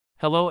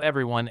Hello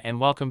everyone and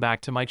welcome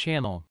back to my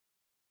channel.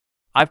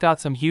 I've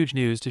got some huge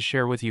news to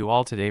share with you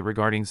all today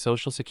regarding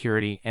Social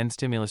Security and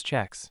stimulus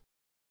checks.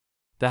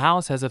 The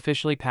House has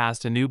officially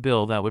passed a new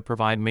bill that would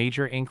provide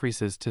major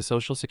increases to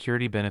Social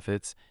Security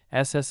benefits,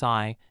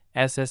 SSI,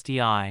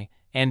 SSDI,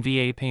 and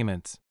VA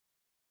payments.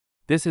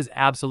 This is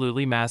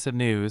absolutely massive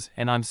news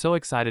and I'm so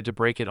excited to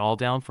break it all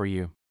down for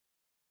you.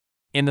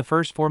 In the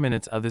first 4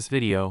 minutes of this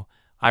video,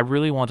 I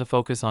really want to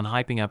focus on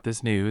hyping up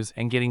this news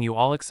and getting you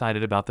all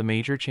excited about the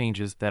major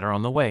changes that are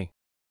on the way.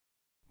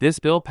 This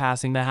bill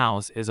passing the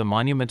House is a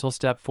monumental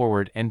step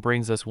forward and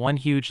brings us one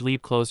huge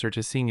leap closer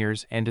to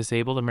seniors and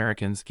disabled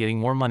Americans getting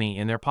more money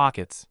in their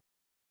pockets.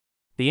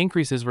 The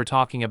increases we're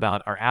talking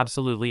about are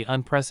absolutely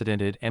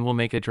unprecedented and will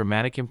make a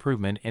dramatic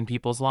improvement in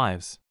people's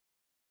lives.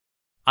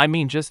 I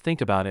mean, just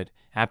think about it.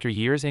 After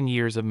years and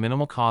years of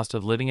minimal cost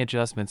of living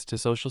adjustments to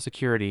Social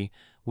Security,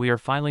 we are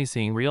finally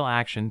seeing real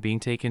action being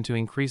taken to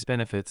increase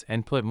benefits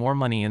and put more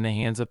money in the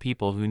hands of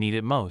people who need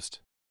it most.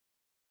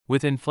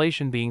 With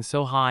inflation being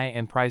so high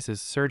and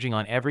prices surging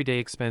on everyday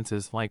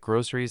expenses like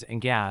groceries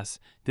and gas,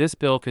 this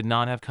bill could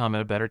not have come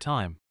at a better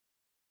time.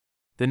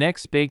 The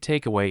next big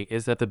takeaway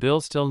is that the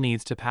bill still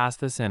needs to pass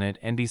the Senate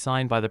and be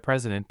signed by the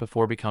President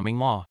before becoming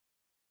law.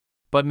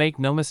 But make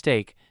no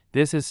mistake,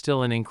 this is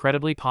still an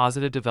incredibly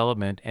positive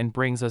development and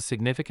brings us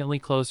significantly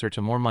closer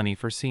to more money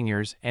for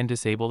seniors and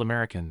disabled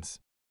Americans.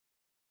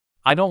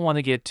 I don't want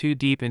to get too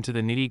deep into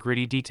the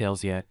nitty-gritty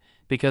details yet,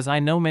 because I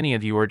know many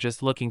of you are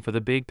just looking for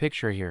the big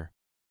picture here.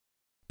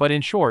 But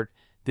in short,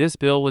 this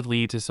bill would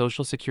lead to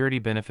Social Security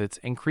benefits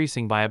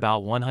increasing by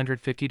about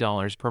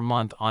 $150 per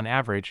month on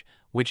average,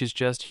 which is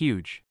just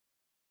huge.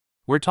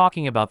 We're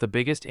talking about the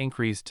biggest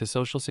increase to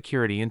Social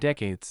Security in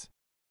decades.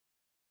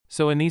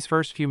 So in these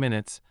first few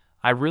minutes,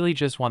 I really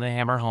just want to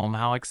hammer home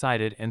how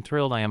excited and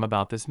thrilled I am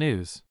about this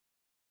news.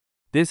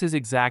 This is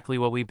exactly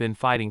what we've been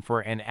fighting for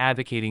and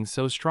advocating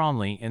so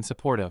strongly in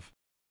support of.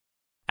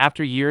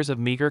 After years of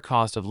meager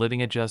cost of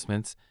living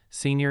adjustments,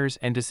 seniors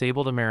and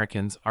disabled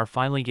Americans are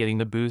finally getting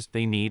the boost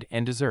they need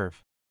and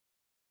deserve.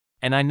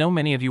 And I know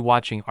many of you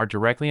watching are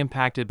directly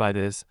impacted by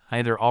this,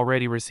 either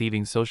already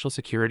receiving Social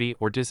Security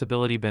or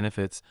disability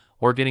benefits,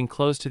 or getting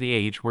close to the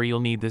age where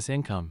you'll need this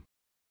income.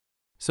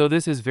 So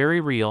this is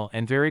very real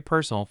and very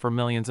personal for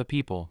millions of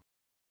people.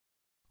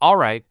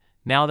 Alright,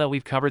 now that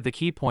we've covered the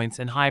key points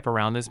and hype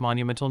around this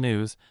monumental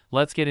news,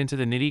 let's get into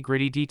the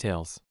nitty-gritty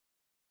details.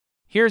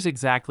 Here's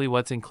exactly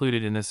what's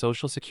included in the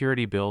Social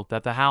Security bill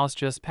that the House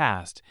just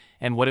passed,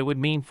 and what it would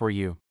mean for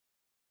you.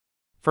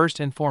 First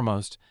and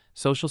foremost,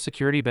 Social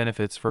Security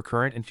benefits for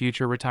current and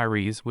future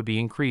retirees would be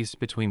increased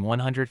between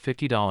 $150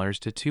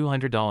 to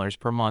 $200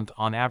 per month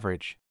on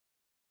average.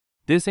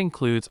 This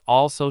includes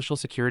all Social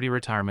Security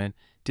retirement,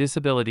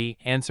 disability,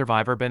 and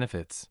survivor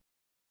benefits.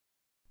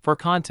 For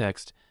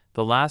context,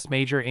 the last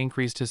major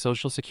increase to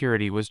Social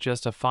Security was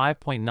just a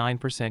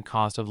 5.9%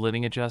 cost of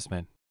living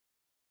adjustment.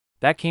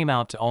 That came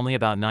out to only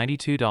about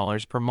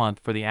 $92 per month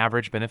for the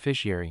average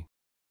beneficiary.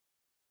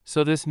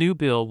 So this new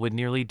bill would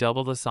nearly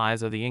double the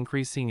size of the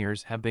increase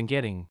seniors have been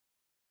getting.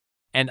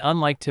 And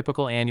unlike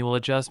typical annual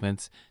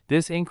adjustments,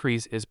 this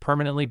increase is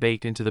permanently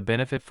baked into the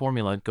benefit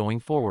formula going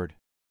forward.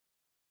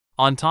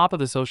 On top of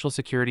the Social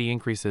Security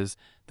increases,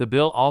 the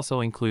bill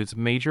also includes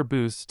major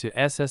boosts to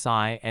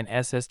SSI and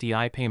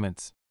SSDI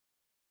payments.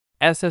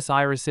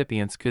 SSI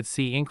recipients could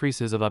see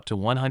increases of up to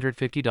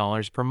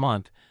 $150 per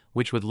month,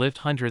 which would lift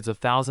hundreds of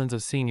thousands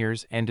of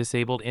seniors and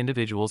disabled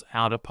individuals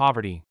out of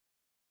poverty.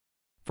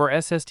 For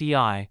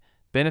SSDI,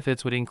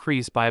 benefits would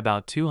increase by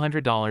about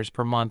 $200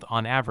 per month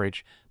on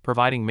average,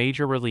 providing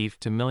major relief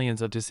to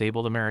millions of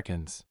disabled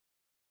Americans.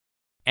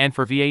 And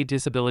for VA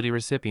disability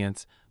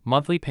recipients,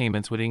 monthly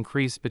payments would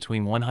increase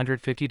between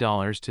 $150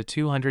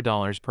 to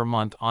 $200 per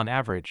month on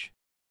average.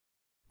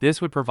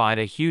 This would provide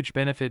a huge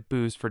benefit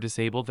boost for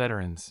disabled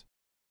veterans.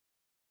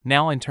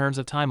 Now, in terms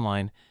of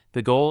timeline,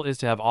 the goal is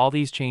to have all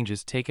these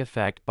changes take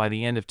effect by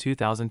the end of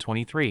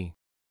 2023.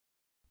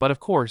 But of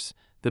course,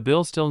 the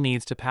bill still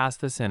needs to pass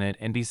the Senate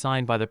and be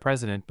signed by the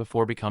President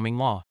before becoming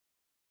law.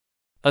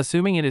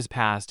 Assuming it is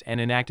passed and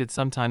enacted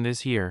sometime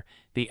this year,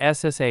 the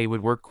SSA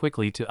would work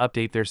quickly to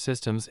update their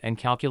systems and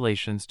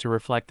calculations to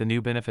reflect the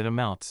new benefit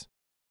amounts.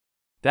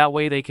 That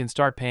way they can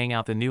start paying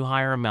out the new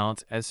higher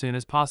amounts as soon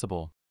as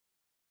possible.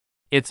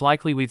 It's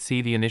likely we'd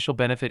see the initial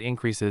benefit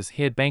increases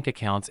hit bank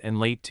accounts in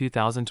late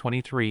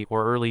 2023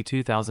 or early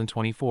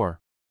 2024.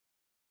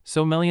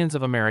 So millions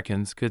of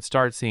Americans could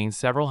start seeing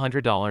several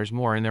 $100s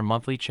more in their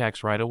monthly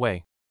checks right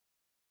away.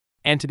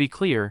 And to be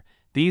clear,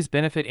 these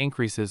benefit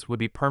increases would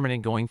be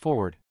permanent going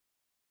forward.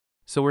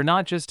 So we're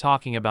not just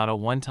talking about a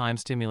one-time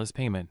stimulus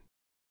payment.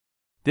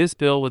 This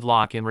bill would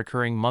lock in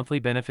recurring monthly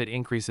benefit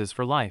increases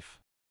for life.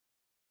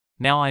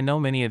 Now, I know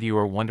many of you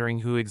are wondering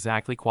who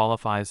exactly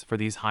qualifies for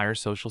these higher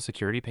Social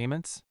Security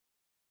payments.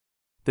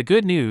 The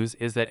good news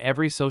is that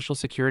every Social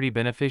Security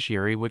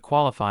beneficiary would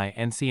qualify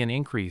and see an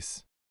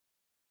increase.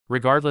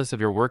 Regardless of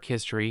your work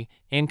history,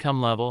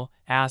 income level,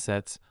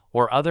 assets,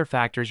 or other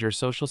factors, your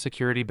Social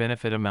Security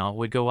benefit amount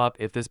would go up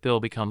if this bill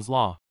becomes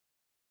law.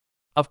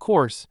 Of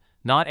course,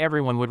 not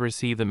everyone would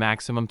receive the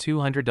maximum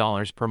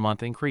 $200 per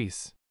month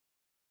increase.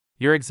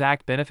 Your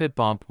exact benefit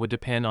bump would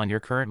depend on your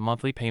current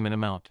monthly payment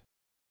amount.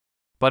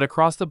 But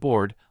across the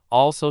board,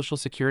 all Social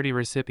Security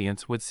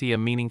recipients would see a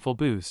meaningful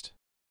boost.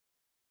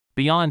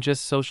 Beyond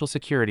just Social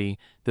Security,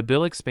 the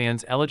bill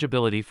expands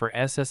eligibility for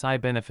SSI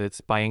benefits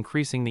by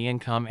increasing the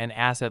income and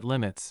asset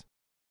limits.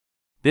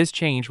 This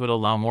change would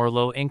allow more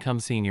low-income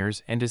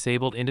seniors and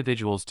disabled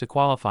individuals to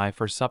qualify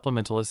for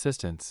supplemental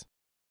assistance.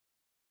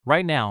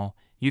 Right now,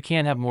 you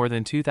can't have more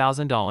than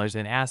 $2,000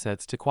 in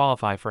assets to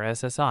qualify for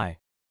SSI.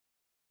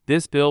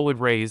 This bill would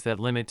raise that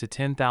limit to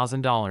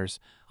 $10,000,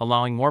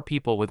 allowing more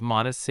people with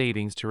modest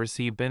savings to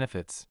receive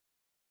benefits.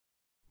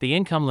 The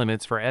income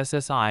limits for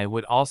SSI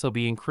would also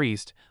be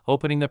increased,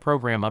 opening the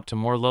program up to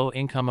more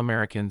low-income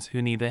Americans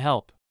who need the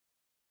help.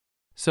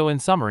 So in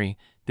summary,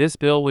 this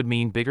bill would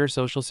mean bigger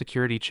Social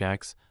Security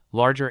checks,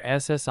 larger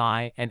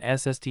SSI and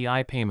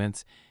SSDI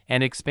payments,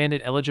 and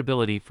expanded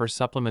eligibility for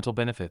supplemental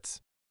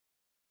benefits.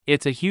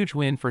 It's a huge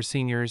win for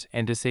seniors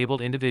and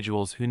disabled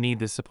individuals who need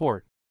this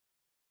support.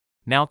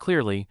 Now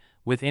clearly,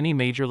 with any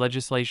major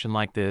legislation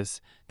like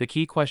this, the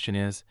key question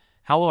is,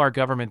 how will our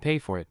government pay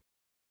for it?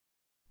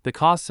 The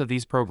costs of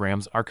these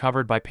programs are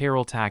covered by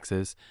payroll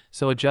taxes,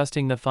 so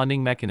adjusting the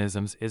funding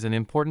mechanisms is an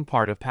important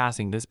part of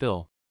passing this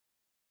bill.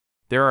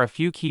 There are a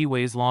few key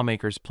ways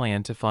lawmakers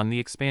plan to fund the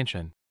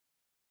expansion.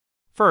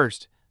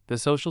 First, the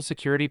Social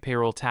Security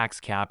payroll tax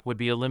cap would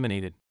be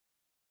eliminated.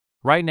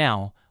 Right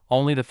now,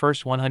 only the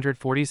first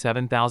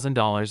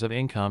 $147,000 of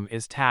income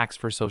is taxed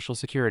for Social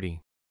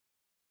Security.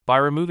 By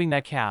removing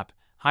that cap,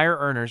 higher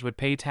earners would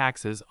pay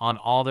taxes on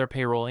all their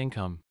payroll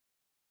income.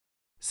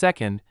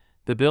 Second,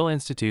 the bill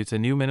institutes a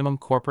new minimum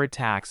corporate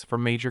tax for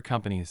major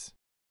companies.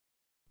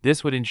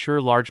 This would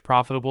ensure large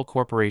profitable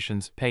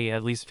corporations pay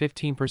at least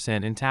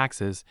 15% in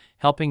taxes,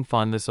 helping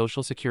fund the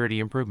Social Security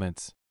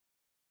improvements.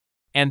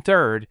 And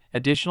third,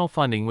 additional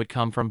funding would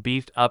come from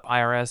beefed-up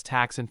IRS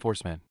tax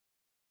enforcement.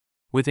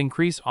 With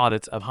increased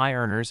audits of high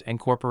earners and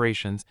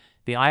corporations,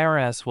 the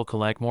IRS will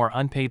collect more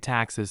unpaid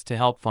taxes to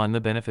help fund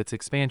the benefits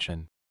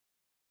expansion.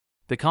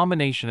 The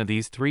combination of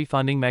these three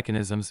funding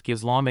mechanisms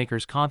gives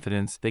lawmakers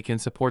confidence they can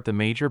support the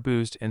major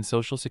boost in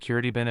Social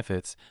Security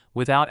benefits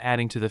without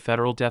adding to the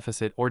federal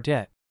deficit or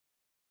debt.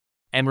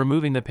 And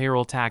removing the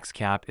payroll tax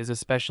cap is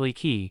especially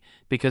key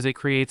because it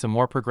creates a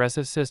more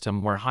progressive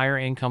system where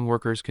higher-income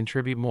workers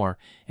contribute more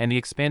and the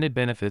expanded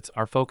benefits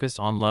are focused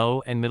on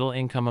low- and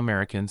middle-income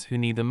Americans who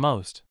need them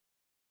most.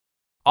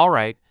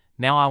 Alright,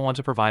 now I want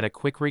to provide a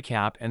quick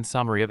recap and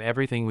summary of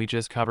everything we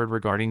just covered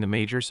regarding the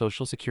major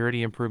Social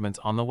Security improvements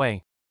on the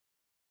way.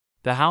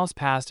 The House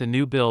passed a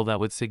new bill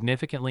that would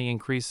significantly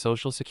increase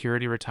Social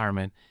Security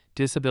retirement,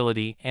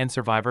 disability, and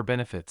survivor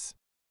benefits.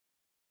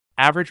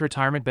 Average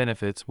retirement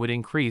benefits would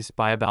increase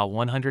by about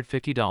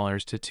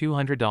 $150 to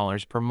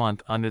 $200 per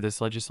month under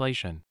this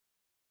legislation.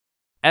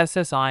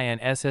 SSI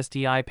and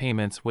SSDI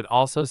payments would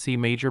also see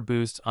major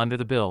boosts under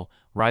the bill,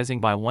 rising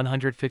by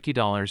 $150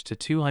 to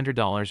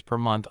 $200 per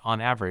month on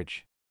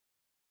average.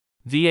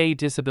 VA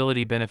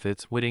disability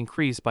benefits would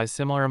increase by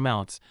similar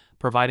amounts,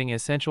 providing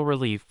essential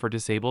relief for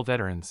disabled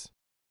veterans.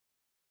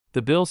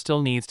 The bill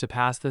still needs to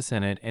pass the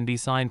Senate and be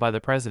signed by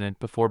the President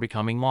before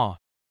becoming law.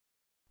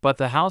 But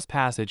the House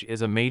passage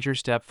is a major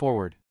step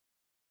forward.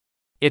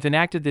 If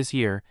enacted this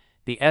year,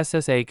 the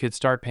SSA could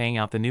start paying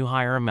out the new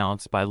higher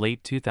amounts by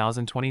late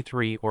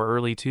 2023 or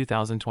early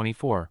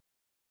 2024.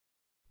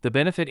 The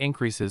benefit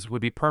increases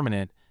would be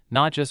permanent,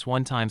 not just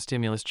one-time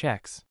stimulus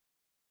checks.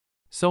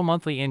 So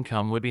monthly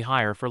income would be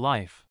higher for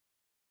life.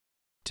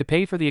 To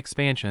pay for the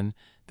expansion,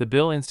 the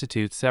bill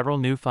institutes several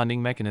new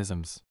funding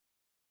mechanisms.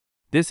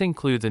 This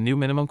includes a new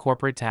minimum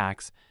corporate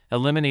tax,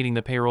 eliminating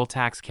the payroll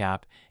tax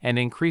cap, and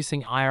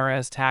increasing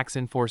IRS tax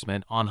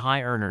enforcement on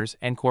high earners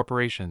and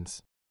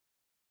corporations.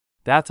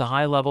 That's a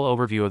high-level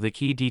overview of the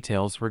key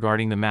details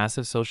regarding the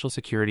massive Social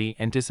Security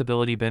and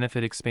disability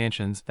benefit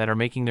expansions that are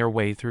making their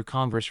way through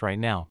Congress right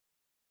now.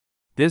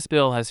 This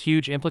bill has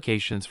huge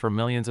implications for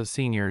millions of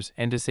seniors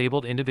and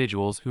disabled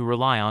individuals who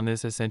rely on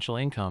this essential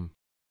income.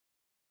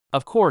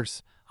 Of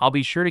course, I'll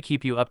be sure to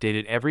keep you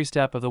updated every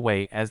step of the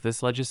way as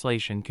this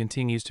legislation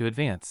continues to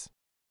advance.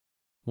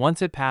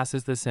 Once it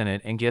passes the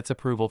Senate and gets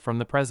approval from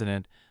the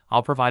President,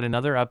 I'll provide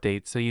another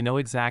update so you know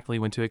exactly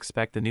when to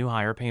expect the new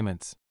higher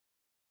payments.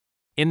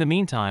 In the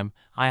meantime,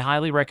 I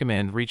highly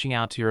recommend reaching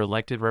out to your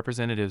elected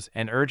representatives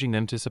and urging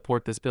them to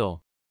support this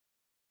bill.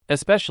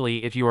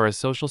 Especially if you are a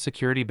Social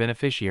Security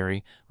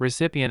beneficiary,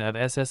 recipient of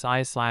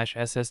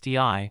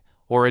SSI/SSDI,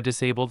 or a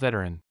disabled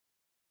veteran.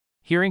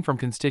 Hearing from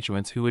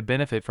constituents who would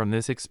benefit from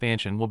this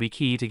expansion will be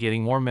key to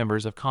getting more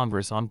members of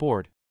Congress on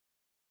board.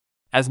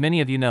 As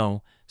many of you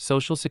know,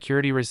 Social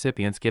Security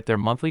recipients get their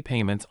monthly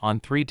payments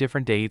on 3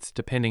 different dates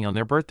depending on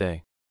their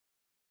birthday.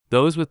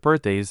 Those with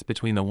birthdays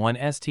between the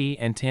 1st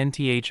and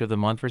 10th of the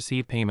month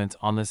receive payments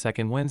on the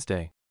 2nd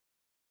Wednesday.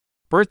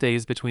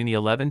 Birthdays between the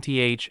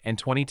 11th and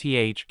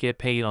 20th get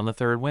paid on the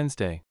 3rd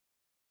Wednesday.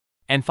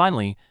 And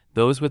finally,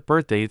 those with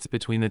birthdates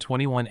between the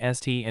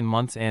 21st and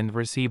month's end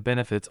receive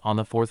benefits on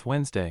the 4th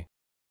Wednesday.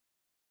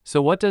 So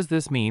what does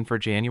this mean for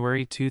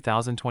January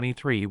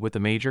 2023 with the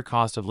major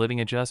cost of living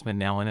adjustment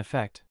now in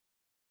effect?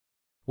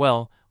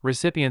 Well,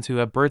 recipients who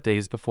have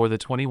birthdays before the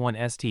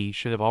 21st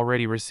should have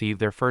already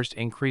received their first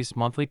increased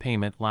monthly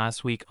payment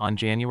last week on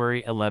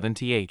January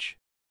 11th.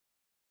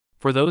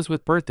 For those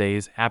with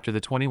birthdays after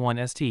the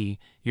 21st,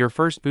 your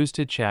first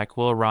boosted check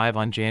will arrive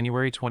on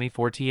January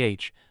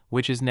 24th,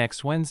 which is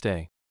next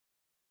Wednesday.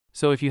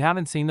 So if you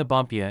haven't seen the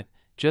bump yet,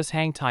 just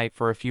hang tight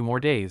for a few more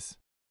days.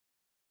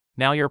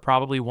 Now you're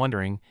probably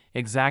wondering,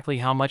 exactly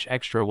how much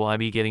extra will I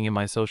be getting in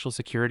my Social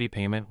Security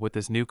payment with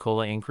this new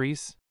COLA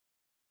increase?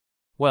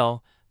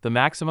 Well, the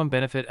maximum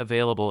benefit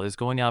available is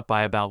going up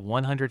by about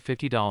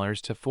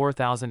 $150 to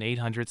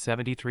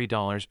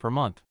 $4,873 per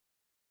month.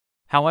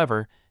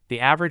 However, the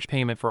average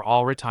payment for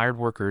all retired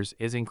workers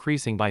is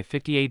increasing by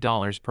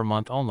 $58 per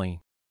month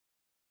only.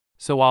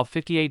 So while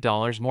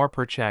 $58 more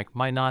per check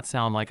might not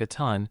sound like a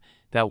ton,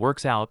 that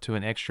works out to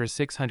an extra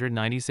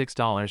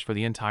 $696 for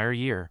the entire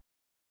year.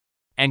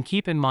 And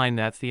keep in mind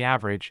that's the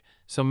average,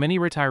 so many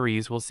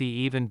retirees will see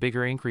even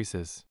bigger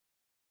increases.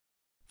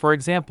 For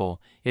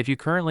example, if you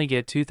currently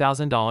get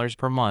 $2,000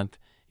 per month,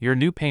 your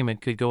new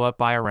payment could go up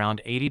by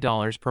around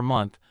 $80 per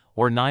month,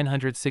 or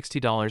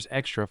 $960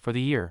 extra for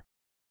the year.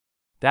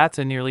 That's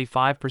a nearly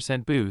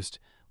 5% boost,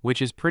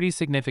 which is pretty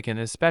significant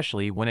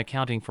especially when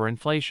accounting for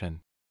inflation.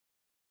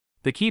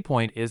 The key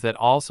point is that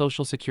all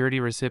Social Security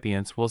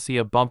recipients will see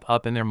a bump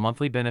up in their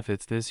monthly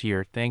benefits this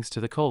year thanks to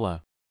the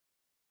COLA.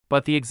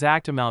 But the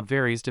exact amount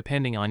varies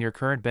depending on your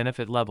current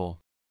benefit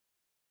level.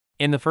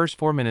 In the first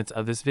 4 minutes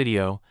of this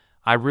video,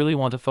 I really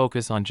want to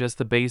focus on just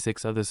the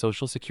basics of the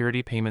Social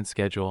Security payment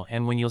schedule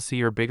and when you'll see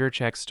your bigger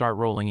checks start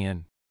rolling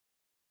in.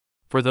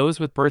 For those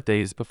with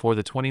birthdays before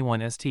the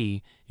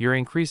 21st, your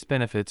increased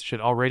benefits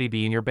should already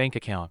be in your bank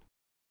account.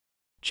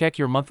 Check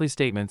your monthly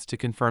statements to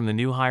confirm the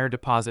new higher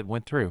deposit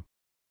went through.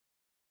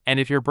 And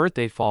if your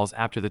birthday falls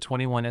after the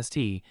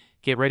 21st,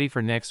 get ready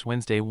for next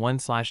Wednesday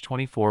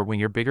 1/24 when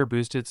your bigger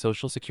boosted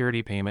Social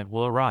Security payment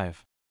will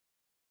arrive.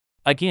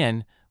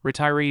 Again,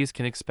 retirees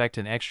can expect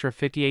an extra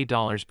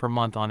 $58 per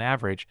month on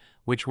average,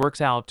 which works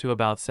out to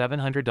about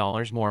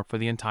 $700 more for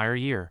the entire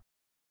year.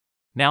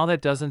 Now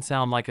that doesn't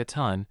sound like a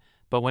ton,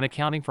 but when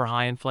accounting for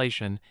high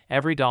inflation,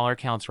 every dollar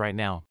counts right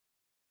now.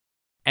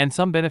 And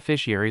some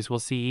beneficiaries will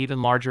see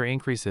even larger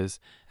increases,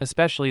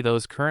 especially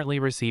those currently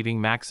receiving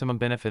maximum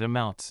benefit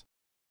amounts.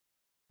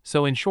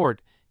 So in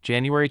short,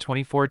 January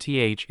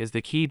 24th is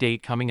the key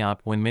date coming up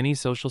when many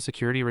Social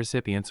Security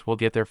recipients will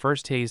get their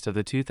first taste of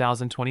the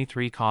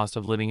 2023 cost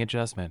of living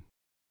adjustment.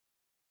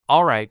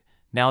 Alright,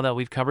 now that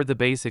we've covered the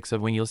basics of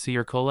when you'll see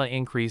your COLA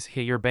increase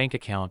hit your bank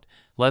account,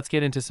 let's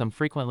get into some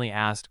frequently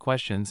asked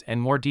questions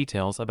and more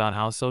details about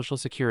how Social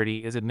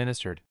Security is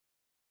administered.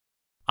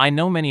 I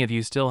know many of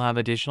you still have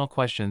additional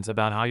questions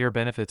about how your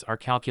benefits are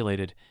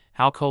calculated,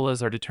 how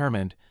COLAs are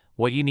determined,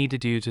 what you need to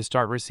do to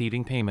start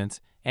receiving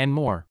payments, and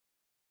more.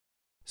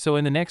 So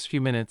in the next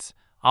few minutes,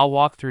 I'll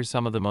walk through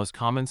some of the most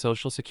common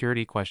Social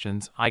Security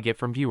questions I get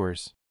from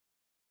viewers.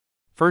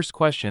 First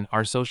question,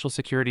 are Social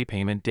Security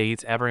payment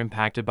dates ever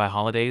impacted by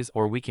holidays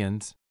or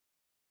weekends?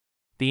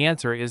 The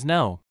answer is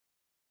no.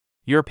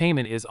 Your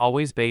payment is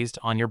always based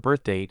on your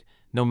birth date,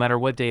 no matter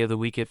what day of the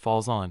week it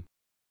falls on.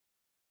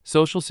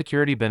 Social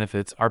Security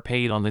benefits are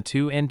paid on the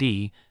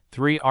 2ND,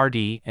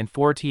 3RD, and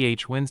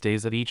 4TH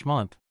Wednesdays of each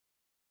month.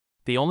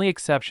 The only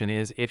exception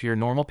is if your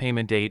normal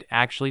payment date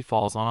actually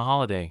falls on a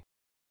holiday.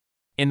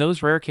 In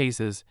those rare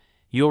cases,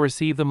 you'll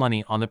receive the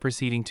money on the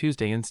preceding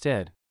Tuesday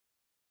instead.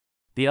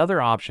 The other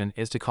option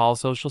is to call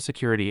Social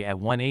Security at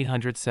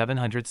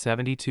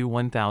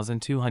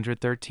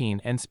 1-800-772-1213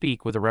 and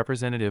speak with a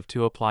representative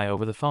to apply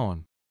over the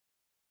phone.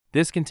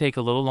 This can take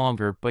a little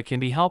longer but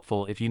can be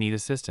helpful if you need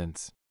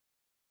assistance.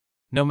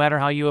 No matter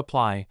how you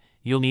apply,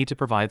 you'll need to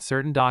provide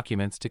certain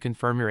documents to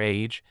confirm your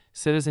age,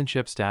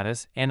 citizenship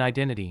status, and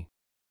identity.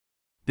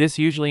 This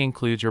usually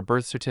includes your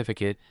birth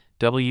certificate,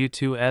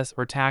 W-2s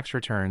or tax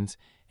returns,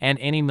 and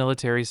any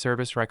military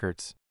service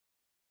records.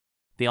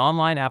 The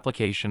online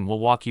application will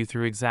walk you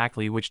through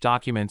exactly which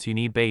documents you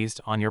need based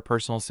on your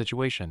personal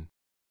situation.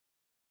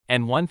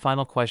 And one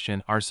final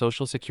question, are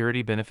Social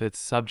Security benefits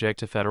subject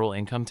to federal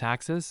income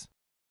taxes?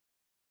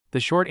 The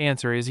short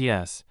answer is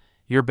yes.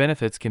 Your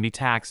benefits can be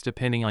taxed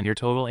depending on your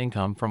total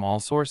income from all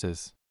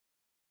sources.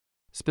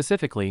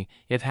 Specifically,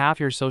 if half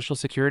your Social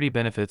Security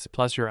benefits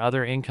plus your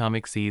other income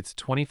exceeds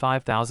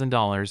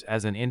 $25,000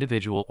 as an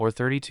individual or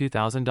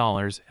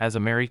 $32,000 as a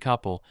married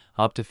couple,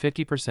 up to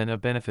 50%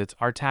 of benefits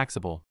are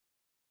taxable.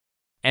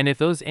 And if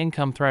those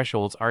income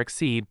thresholds are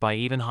exceeded by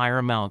even higher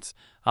amounts,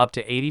 up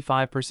to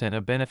 85%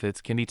 of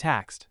benefits can be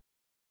taxed.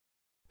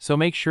 So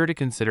make sure to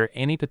consider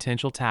any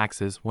potential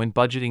taxes when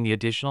budgeting the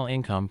additional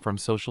income from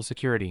Social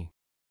Security.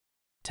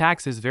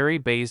 Taxes vary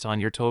based on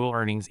your total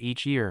earnings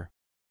each year.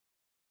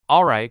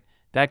 Alright,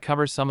 that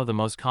covers some of the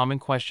most common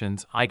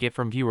questions I get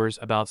from viewers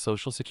about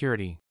Social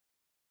Security.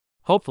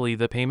 Hopefully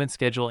the payment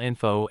schedule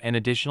info and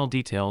additional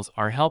details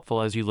are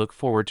helpful as you look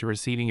forward to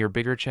receiving your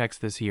bigger checks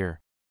this year.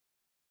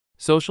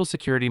 Social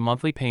Security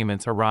monthly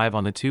payments arrive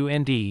on the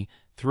 2ND,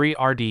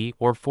 3RD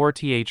or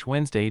 4th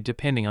Wednesday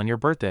depending on your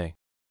birthday.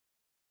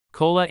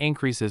 COLA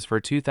increases for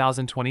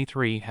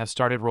 2023 have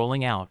started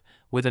rolling out,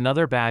 with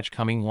another batch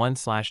coming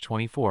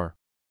 1/24.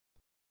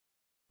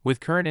 With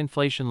current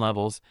inflation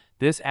levels,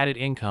 this added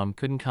income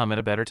couldn't come at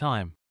a better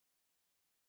time.